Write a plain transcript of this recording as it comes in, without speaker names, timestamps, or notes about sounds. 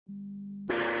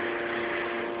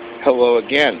Hello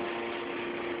again.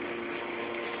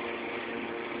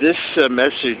 This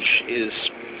message is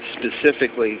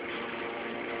specifically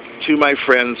to my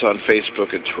friends on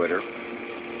Facebook and Twitter,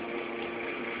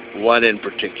 one in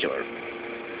particular.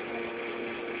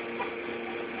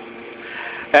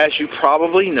 As you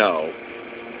probably know,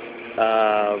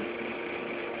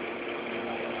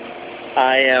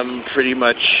 I am pretty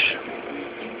much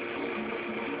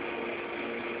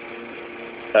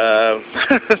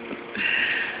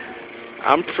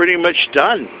I'm pretty much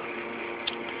done.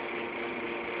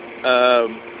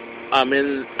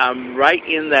 I'm right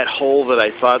in that hole that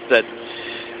I thought that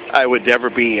I would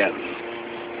never be in.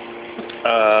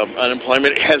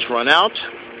 Unemployment has run out.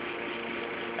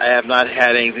 I have not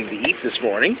had anything to eat this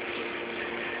morning.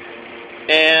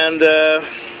 And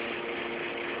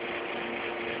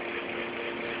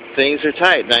things are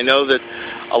tight. And I know that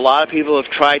a lot of people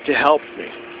have tried to help me.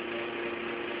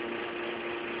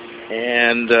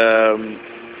 And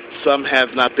some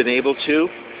have not been able to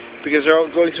because they're all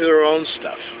going through their own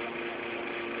stuff.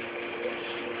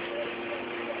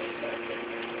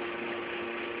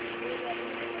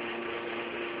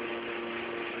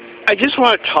 I just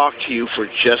want to talk to you for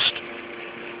just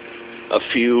a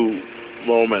few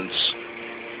moments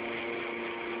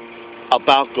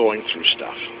about going through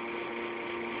stuff.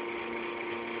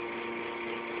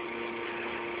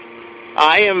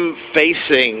 I am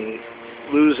facing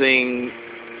losing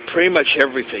pretty much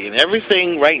everything. And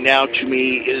everything right now to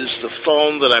me is the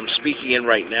phone that I'm speaking in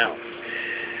right now.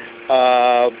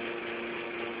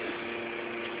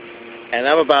 And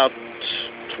I'm about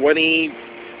 20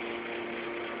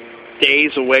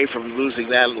 days away from losing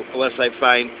that unless I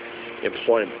find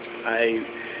employment.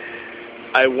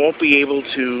 I won't be able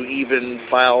to even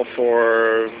file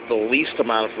for the least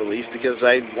amount of relief because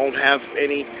I won't have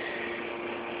any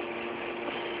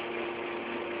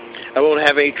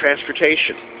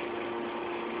transportation.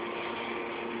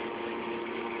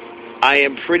 I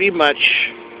am pretty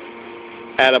much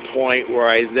at a point where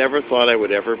I never thought I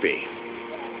would ever be.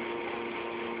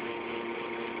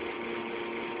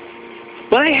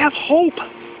 But I have hope.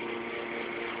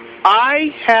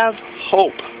 I have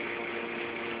hope.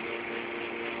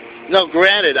 Now,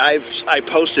 granted, I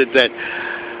posted that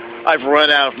I've run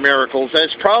out of miracles, and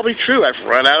it's probably true. I've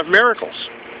run out of miracles.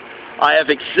 I have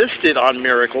existed on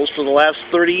miracles for the last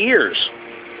 30 years.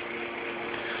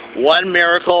 One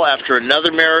miracle after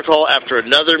another miracle after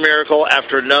another miracle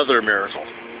after another miracle.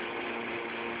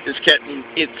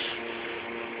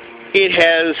 It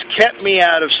has kept me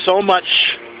out of so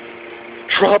much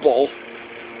trouble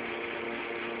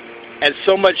and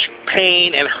so much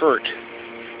pain and hurt.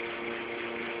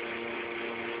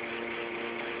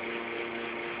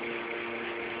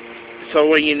 So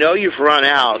when you know you've run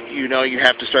out, you know you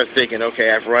have to start thinking,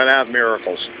 okay, I've run out of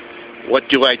miracles. What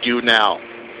do I do now?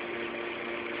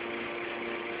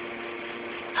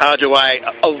 How do I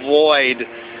avoid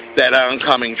that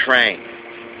oncoming train?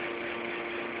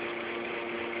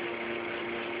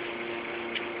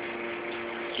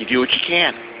 You do what you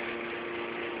can.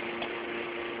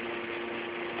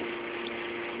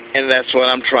 And that's what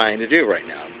I'm trying to do right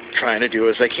now. I'm trying to do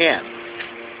as I can.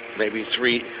 Maybe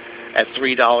at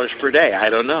 $3 per day. I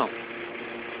don't know.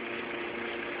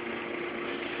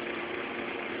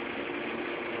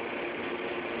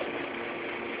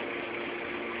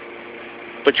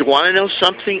 But you want to know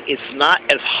something? It's not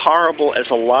as horrible as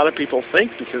a lot of people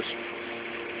think because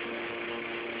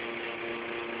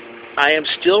I am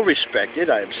still respected.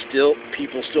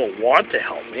 People still want to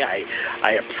help me.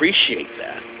 I appreciate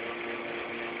that.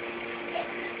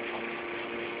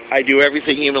 I do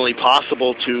everything humanly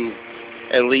possible to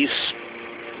at least,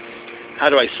 how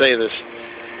do I say this,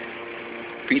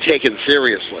 be taken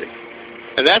seriously.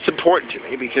 And that's important to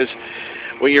me because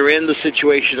when you're in the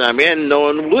situation I'm in, no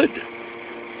one would.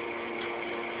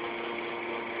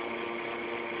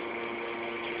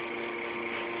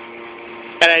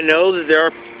 And I know that there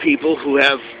are people who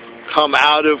have come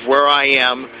out of where I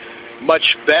am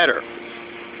much better.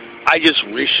 I just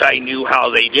wish I knew how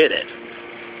they did it.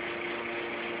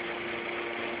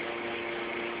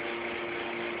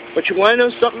 But you want to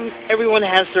know something? Everyone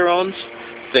has their own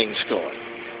things going.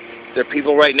 There are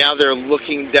people right now that are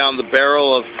looking down the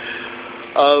barrel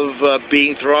of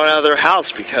being thrown out of their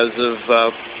house because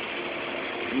of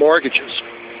mortgages.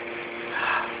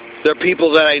 There are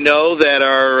people that I know that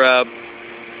are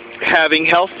having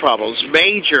health problems,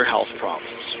 major health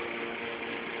problems,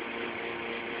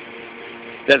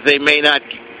 that they may not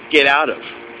get out of.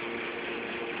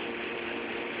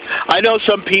 I know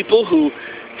some people who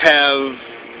have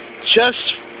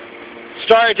just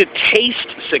started to taste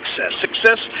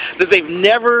success that they've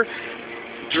never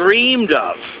dreamed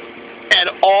of and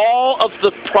all of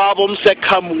the problems that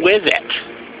come with it.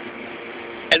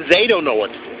 And they don't know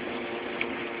what to do.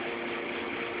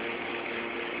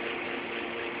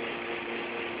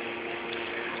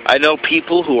 I know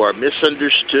people who are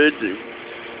misunderstood,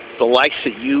 the likes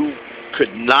that you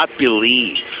could not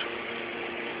believe.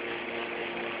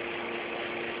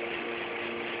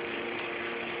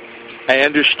 I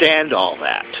understand all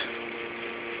that.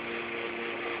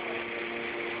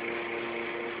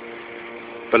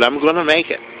 But I'm going to make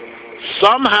it.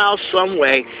 Somehow, some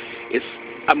way,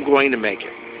 I'm going to make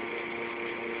it.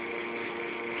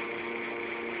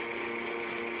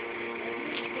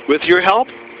 With your help,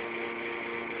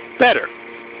 better.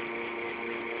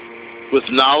 With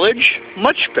knowledge,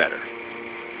 much better.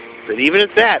 But even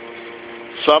at that,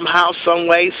 somehow, some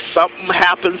way, something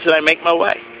happens and I make my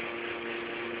way.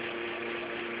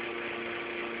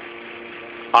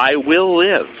 I will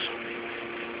live.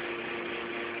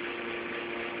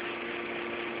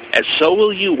 And so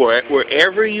will you,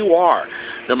 wherever you are.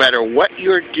 No matter what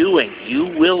you're doing, you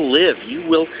will live. You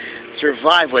will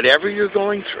survive whatever you're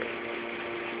going through.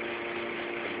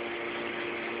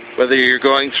 Whether you're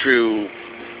going through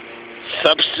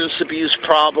substance abuse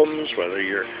problems, whether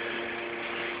you're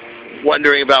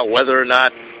wondering about whether or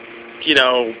not,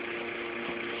 you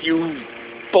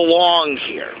belong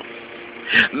here.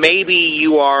 Maybe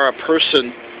you are a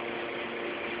person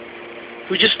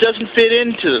who just doesn't fit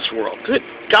into this world. Good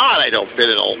God, I don't fit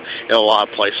in a lot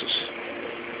of places.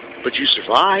 But you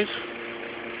survive.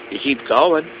 You keep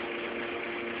going.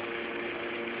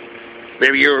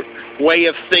 Maybe your way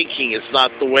of thinking is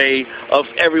not the way of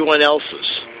everyone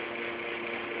else's.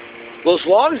 Well, as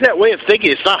long as that way of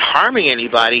thinking is not harming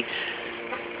anybody,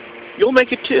 you'll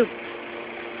make it too.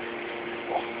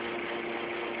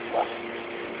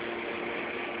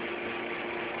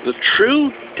 The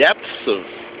true depths of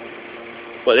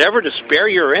whatever despair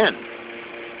you're in,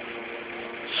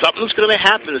 something's going to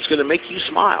happen that's going to make you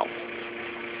smile.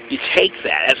 You take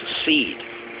that as a seed.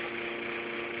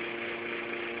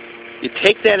 You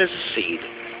take that as a seed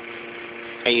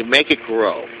and you make it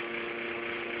grow.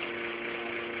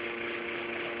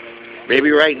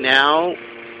 Maybe right now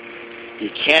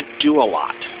you can't do a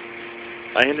lot.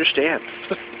 I understand.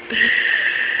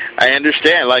 I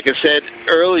understand. Like I said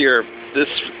earlier,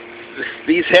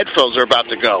 these headphones are about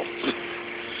to go.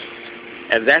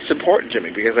 And that's important to me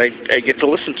because I get to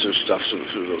listen to stuff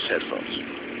through those headphones.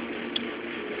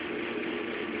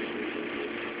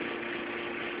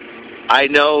 I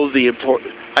know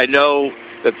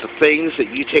that the things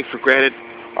that you take for granted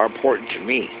are important to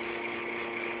me.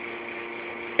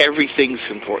 Everything's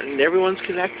important and everyone's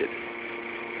connected.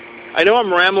 I know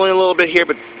I'm rambling a little bit here,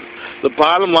 but the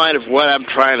bottom line of what I'm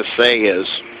trying to say is,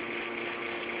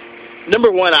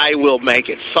 number one, I will make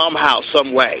it somehow,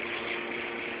 some way.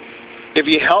 If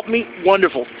you help me,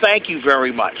 wonderful. Thank you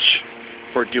very much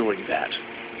for doing that.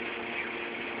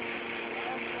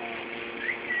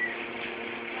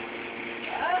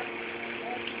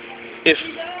 If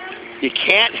you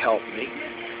can't help me,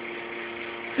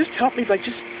 just help me by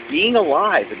just being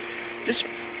alive and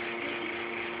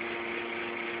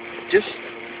just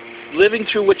living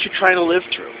through what you're trying to live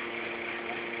through.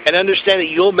 And understand that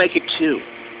you'll make it too.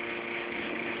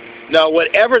 Now,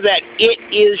 whatever that it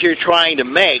is you're trying to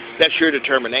make, that's your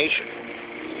determination.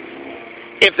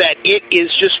 If that it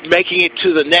is just making it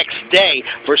to the next day,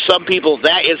 for some people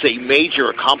that is a major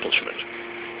accomplishment.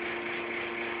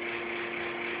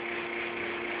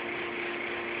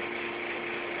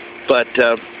 But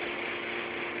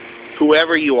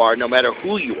whoever you are, no matter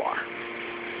who you are,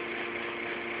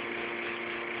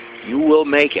 you will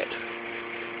make it.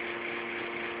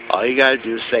 All you got to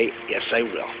do is say, yes, I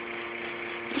will.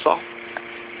 That's all.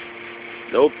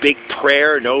 No big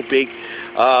prayer, no big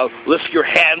lift your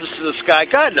hands to the sky.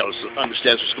 God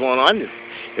understands what's going on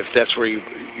if that's where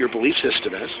your belief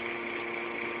system is.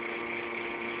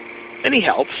 And He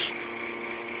helps.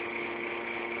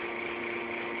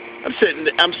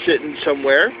 I'm sitting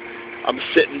somewhere. I'm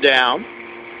sitting down,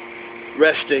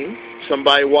 resting.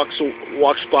 Somebody walks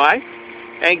by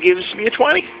and gives me a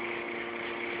 20.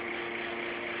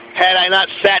 Had I not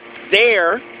sat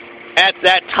there at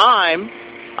that time,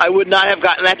 I would not have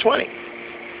gotten that 20.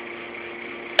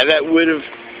 And that would have,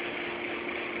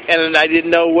 and I didn't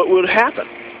know what would happen.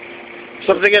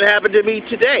 Something had happened to me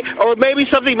today, or maybe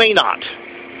something may not.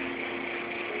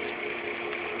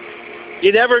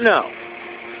 You never know.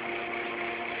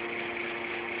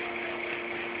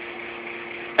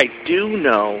 I do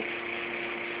know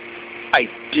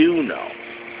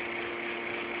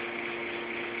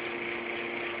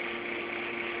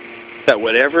that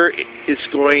whatever is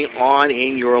going on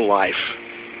in your life,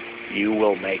 you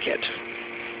will make it.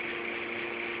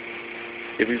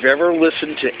 If you've ever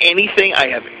listened to anything I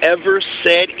have ever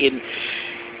said in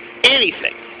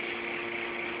anything,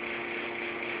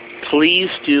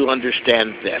 please do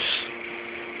understand this.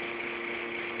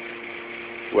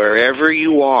 Wherever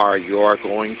you are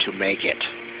going to make it.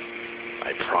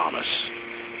 I promise.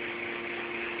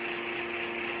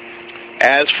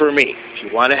 As for me, if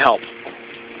you want to help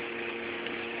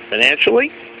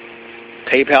financially,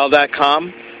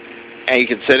 PayPal.com, and you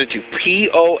can send it to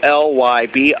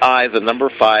POLYBI5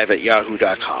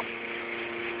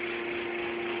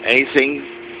 Anything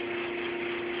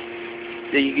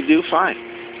that you can do, fine.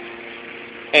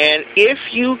 And if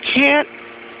you can't,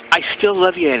 I still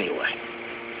love you anyway.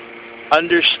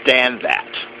 Understand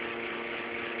that.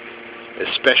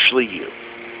 Especially you.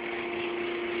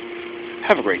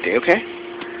 Have a great day, okay?